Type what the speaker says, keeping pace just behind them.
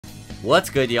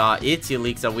What's good, y'all? It's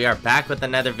yelixo. We are back with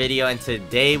another video, and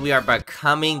today we are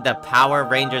becoming the Power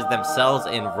Rangers themselves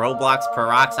in Roblox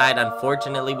Peroxide.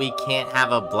 Unfortunately, we can't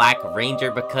have a Black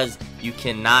Ranger because you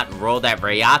cannot roll that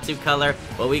Rayatsu color,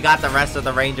 but we got the rest of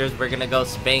the Rangers. We're gonna go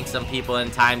spank some people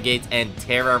in time gates and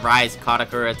terrorize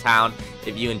Katakura Town.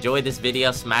 If you enjoyed this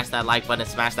video, smash that like button,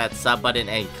 smash that sub button,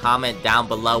 and comment down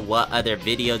below what other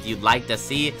videos you'd like to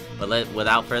see. But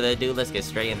without further ado, let's get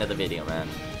straight into the video, man.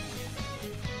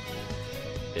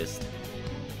 Just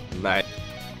nice.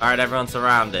 Alright, everyone,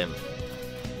 surround him.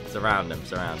 Surround him,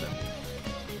 surround him.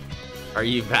 Are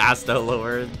you Vasto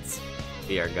Lords?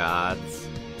 We are gods.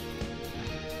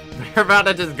 We're about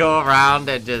to just go around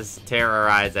and just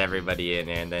terrorize everybody in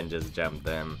here and then just jump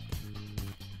them.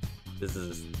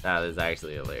 That is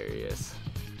actually hilarious.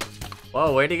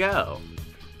 Whoa, where'd he go?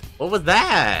 What was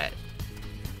that?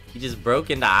 He just broke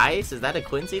into ice? Is that a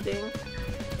Quincy thing?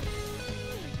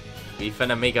 We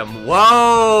finna make him.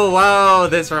 Whoa, whoa,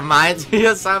 this reminds me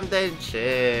of something.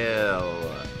 Chill.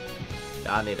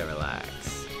 Y'all need to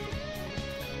relax.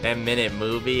 10-minute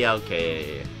movie?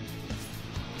 Okay.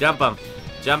 Jump him.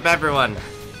 Jump everyone.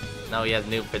 No, he has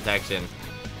new protection.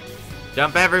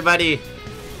 Jump everybody.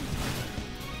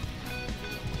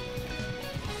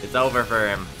 It's over for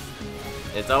him.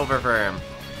 It's over for him.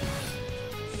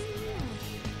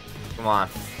 Come on.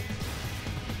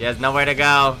 He has nowhere to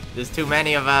go. There's too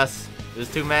many of us. There's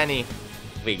too many.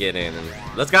 We get in.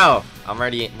 Let's go. I'm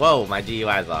ready. Whoa, my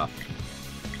GUI's off.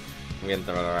 I'm getting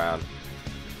thrown around.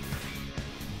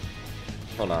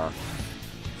 Hold on.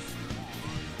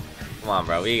 Come on,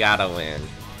 bro. We gotta win.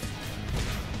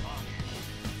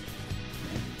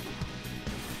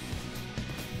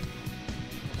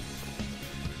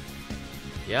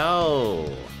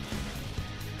 Yo.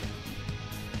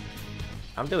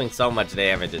 I'm doing so much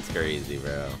damage, it's crazy,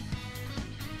 bro.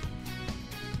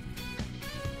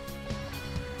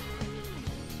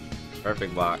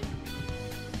 Perfect block.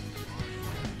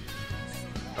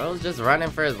 Bro's just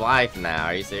running for his life now.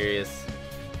 Are you serious?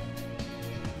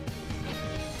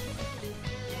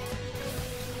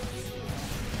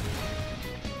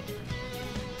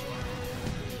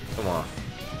 Come on.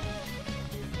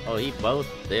 Oh,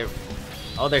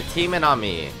 they're teaming on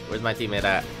me. Where's my teammate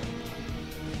at?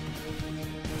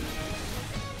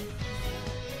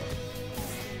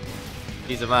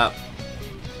 Piece him up.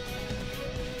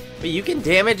 But you can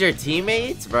damage your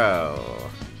teammates, bro.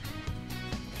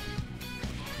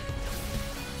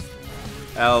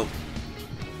 Help.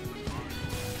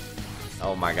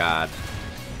 Oh my god.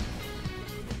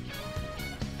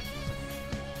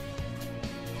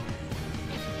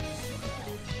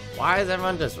 Why is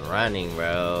everyone just running,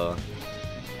 bro?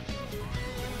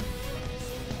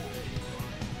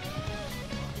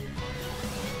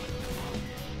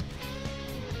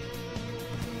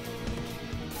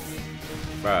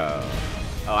 Bro.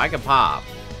 Oh, I can pop.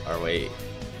 Or wait.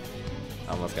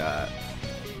 Almost got.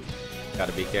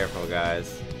 Gotta be careful,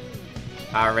 guys.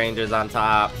 Power Rangers on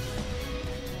top.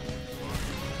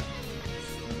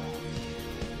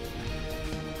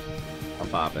 I'm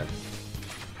popping.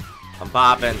 I'm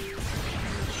popping.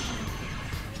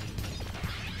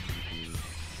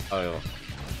 Oh.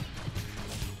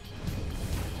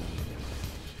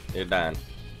 You're done.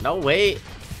 No, wait.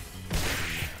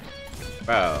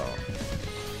 Bro.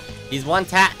 He's one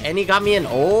tap, and he got me an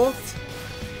ult?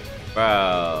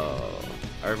 Bro.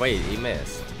 Or wait, he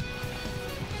missed.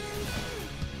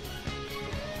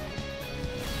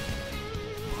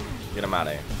 Get him out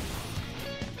of here.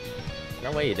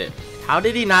 No way he did. How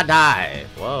did he not die?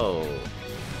 Whoa.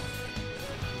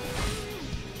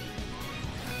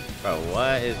 Bro,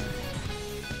 what is...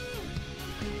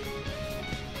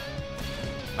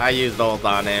 I used ult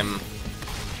on him.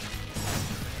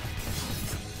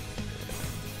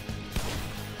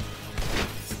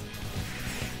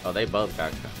 Oh, they both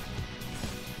got caught.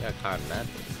 Got caught in that.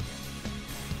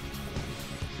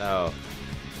 No.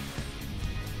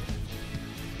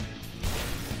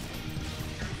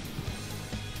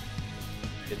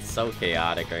 It's so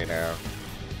chaotic right now.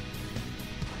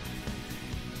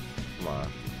 Come on.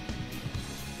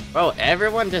 Bro,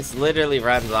 everyone just literally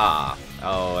runs off.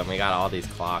 Oh, and we got all these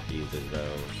clock users, bro.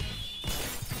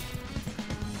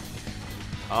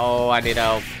 Oh, I need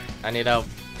help. I need help.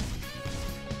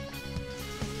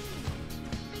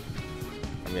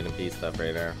 I'm getting pieced up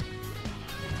right now.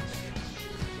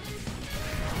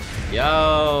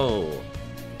 Yo!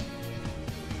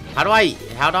 How do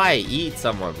I eat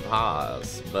someone?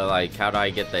 Pause. But like, how do I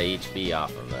get the HP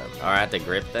off of them? Or I have to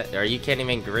grip that? Or you can't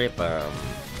even grip them.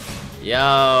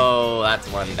 Yo,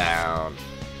 that's one down.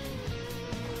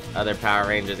 Other Power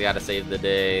Rangers gotta save the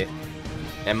day.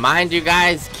 And mind you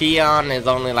guys, Keon is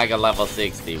only like a level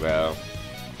 60, bro.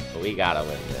 But we gotta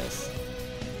win this.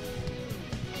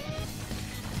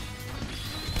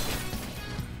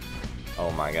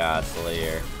 Oh my god,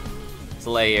 Slayer.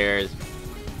 Slayers.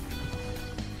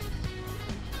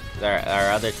 Our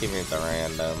other teammates are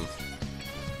random.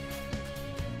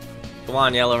 Come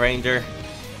on, Yellow Ranger.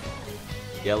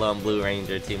 Yellow and Blue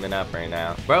Ranger teaming up right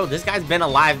now. Bro, this guy's been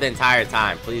alive the entire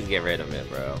time. Please get rid of it,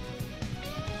 bro.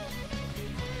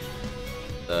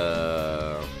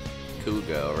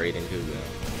 Kugo, Raiden Kugo.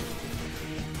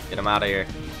 Get him out of here.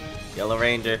 Yellow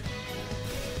Ranger.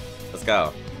 Let's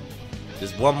go.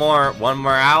 Just one more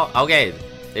out. Okay.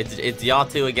 It's y'all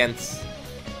two against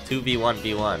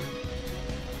 2v1v1.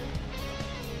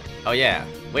 Oh yeah.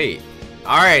 Wait.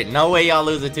 Alright, no way y'all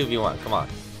lose a 2v1. Come on.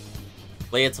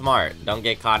 Play it smart. Don't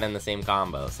get caught in the same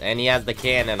combos. And he has the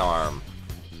cannon arm.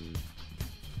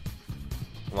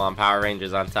 Come on, Power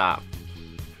Rangers on top.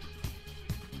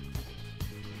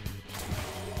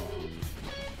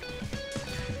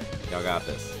 Y'all got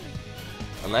this.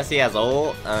 Unless he has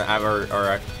ult, or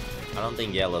I don't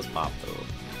think Yellow's popped ult.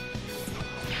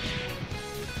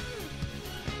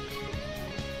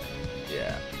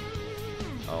 Yeah.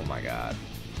 Oh my god.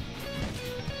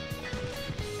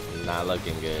 Not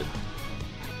looking good.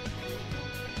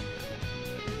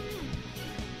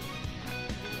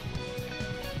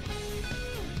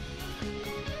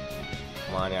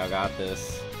 Come on, y'all got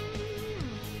this.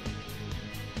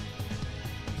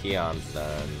 Keon's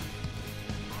done.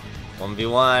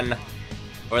 1v1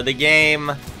 for the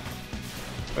game.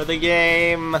 For the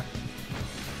game.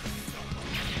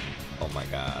 Oh my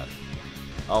god.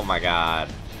 Oh my god.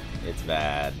 It's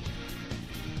bad.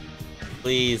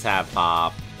 Please have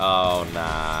pop. Oh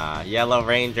nah. Yellow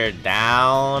Ranger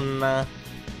down.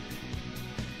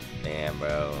 Damn,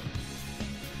 bro.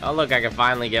 Oh look, I can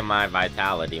finally get my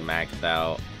vitality maxed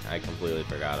out. I completely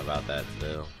forgot about that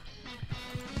too.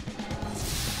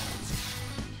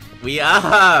 We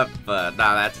up! Nah,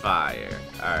 that's fire.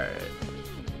 Alright.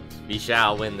 We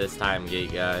shall win this time,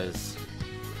 gate guys.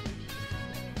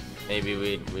 Maybe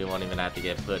we won't even have to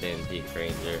get put in Peak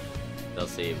Ranger. They'll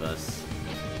save us.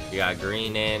 We got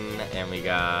green in, and we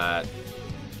got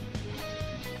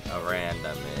a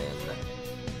random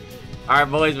in.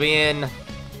 Alright, boys, we in.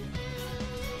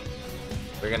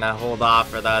 We're gonna hold off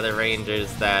for the other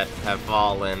Rangers that have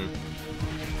fallen.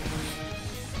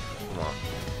 Come on.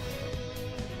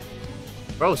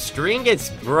 Bro, string gets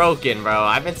broken, bro.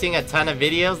 I've been seeing a ton of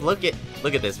videos. Look at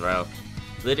this, bro.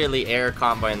 Literally air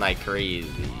comboing like crazy.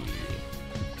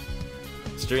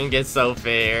 String gets so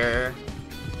fair.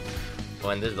 Oh,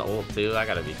 and there's the ult too. I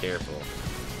gotta be careful.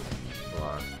 Come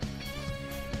on.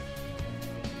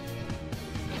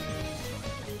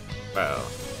 Bro.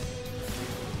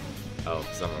 Oh,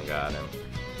 someone got him.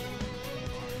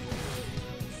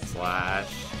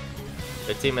 Slash.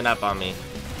 They're teaming up on me.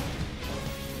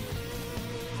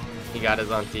 He got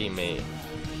his own teammate.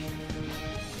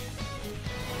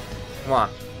 Come on.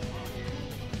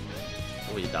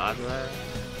 Oh, he dodged that?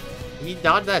 He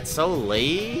dodged that so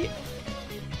late?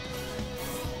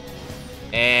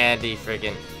 And he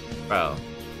freaking... Bro.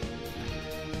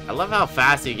 I love how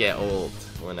fast you get ult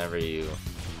whenever you...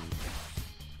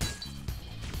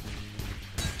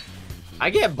 I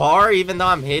get bar even though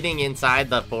I'm hitting inside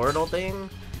the portal thing?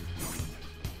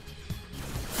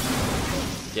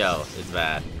 Yo, it's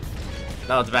bad.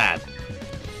 No, it's bad.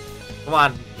 Come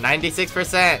on,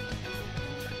 96%.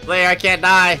 Player, I can't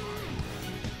die.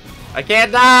 I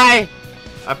can't die.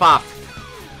 I popped.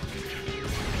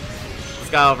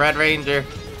 Let's go, Red Ranger.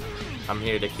 I'm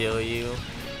here to kill you.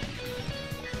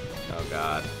 Oh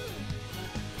god.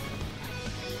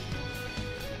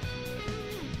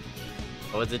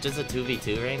 Oh, is it just a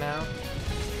 2v2 right now?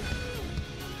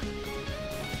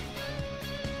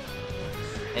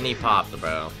 And he popped,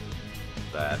 bro.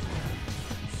 Bad.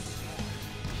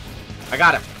 I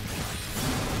got him.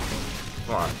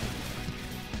 Come on.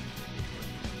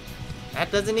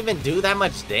 That doesn't even do that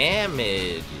much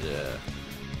damage.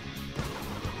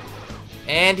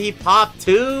 And he popped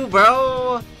too,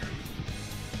 bro.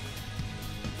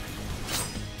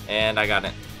 And I got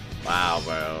it. Wow,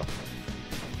 bro.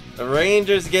 The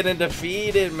Rangers getting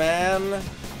defeated, man.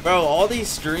 Bro, all these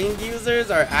string users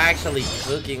are actually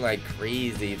cooking like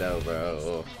crazy, though,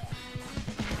 bro.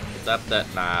 It's up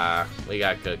that... Nah, we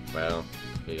got cooked, bro.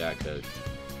 We got cooked.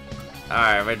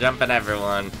 Alright, we're jumping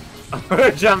everyone.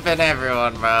 We're jumping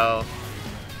everyone, bro.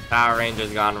 Power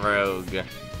Rangers gone rogue.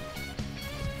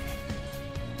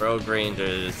 Rogue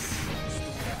Rangers.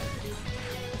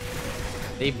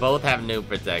 They both have new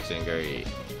protection, great.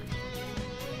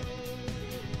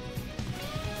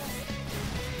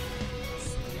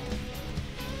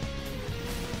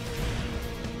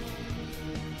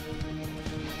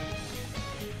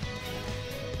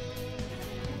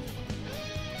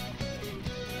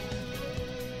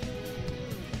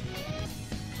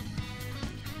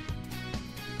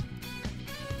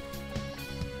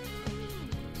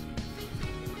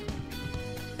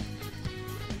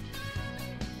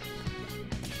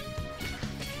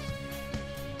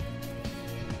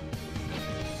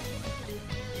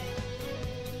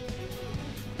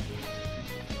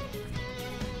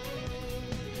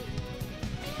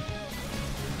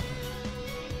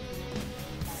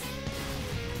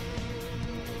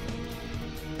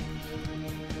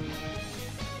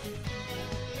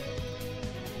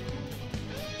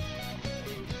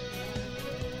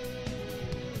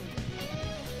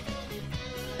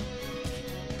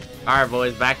 Alright,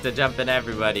 boys, back to jumping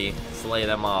everybody. Slay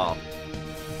them all.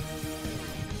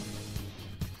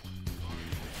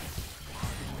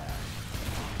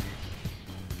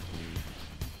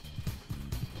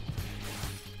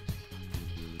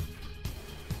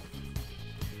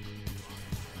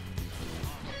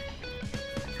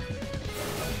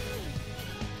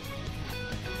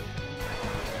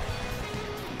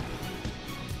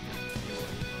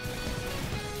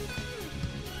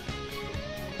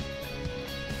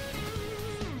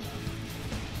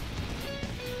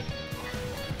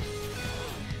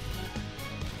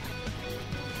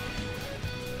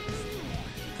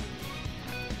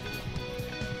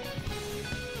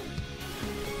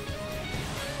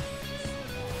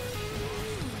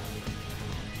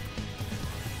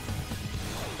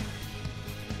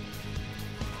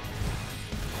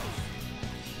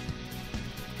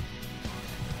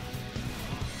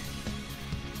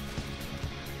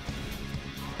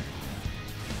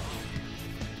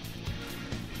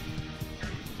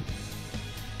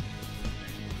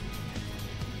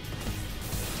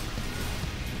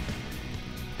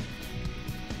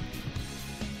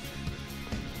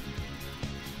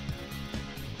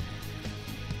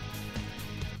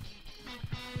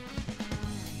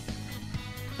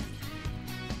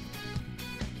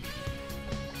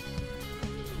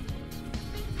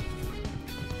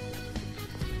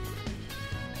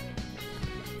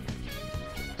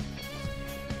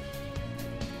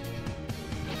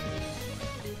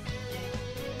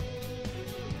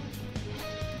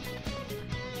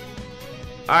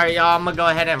 Alright, y'all, I'm gonna go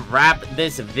ahead and wrap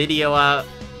this video up.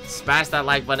 Smash that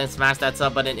like button, smash that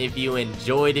sub button if you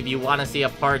enjoyed. If you want to see a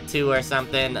part 2 or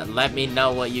something, let me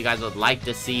know what you guys would like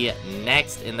to see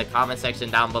next in the comment section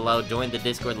down below. Join the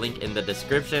Discord link in the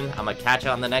description. I'm gonna catch you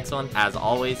on the next one. As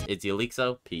always, it's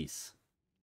yelixo. Peace.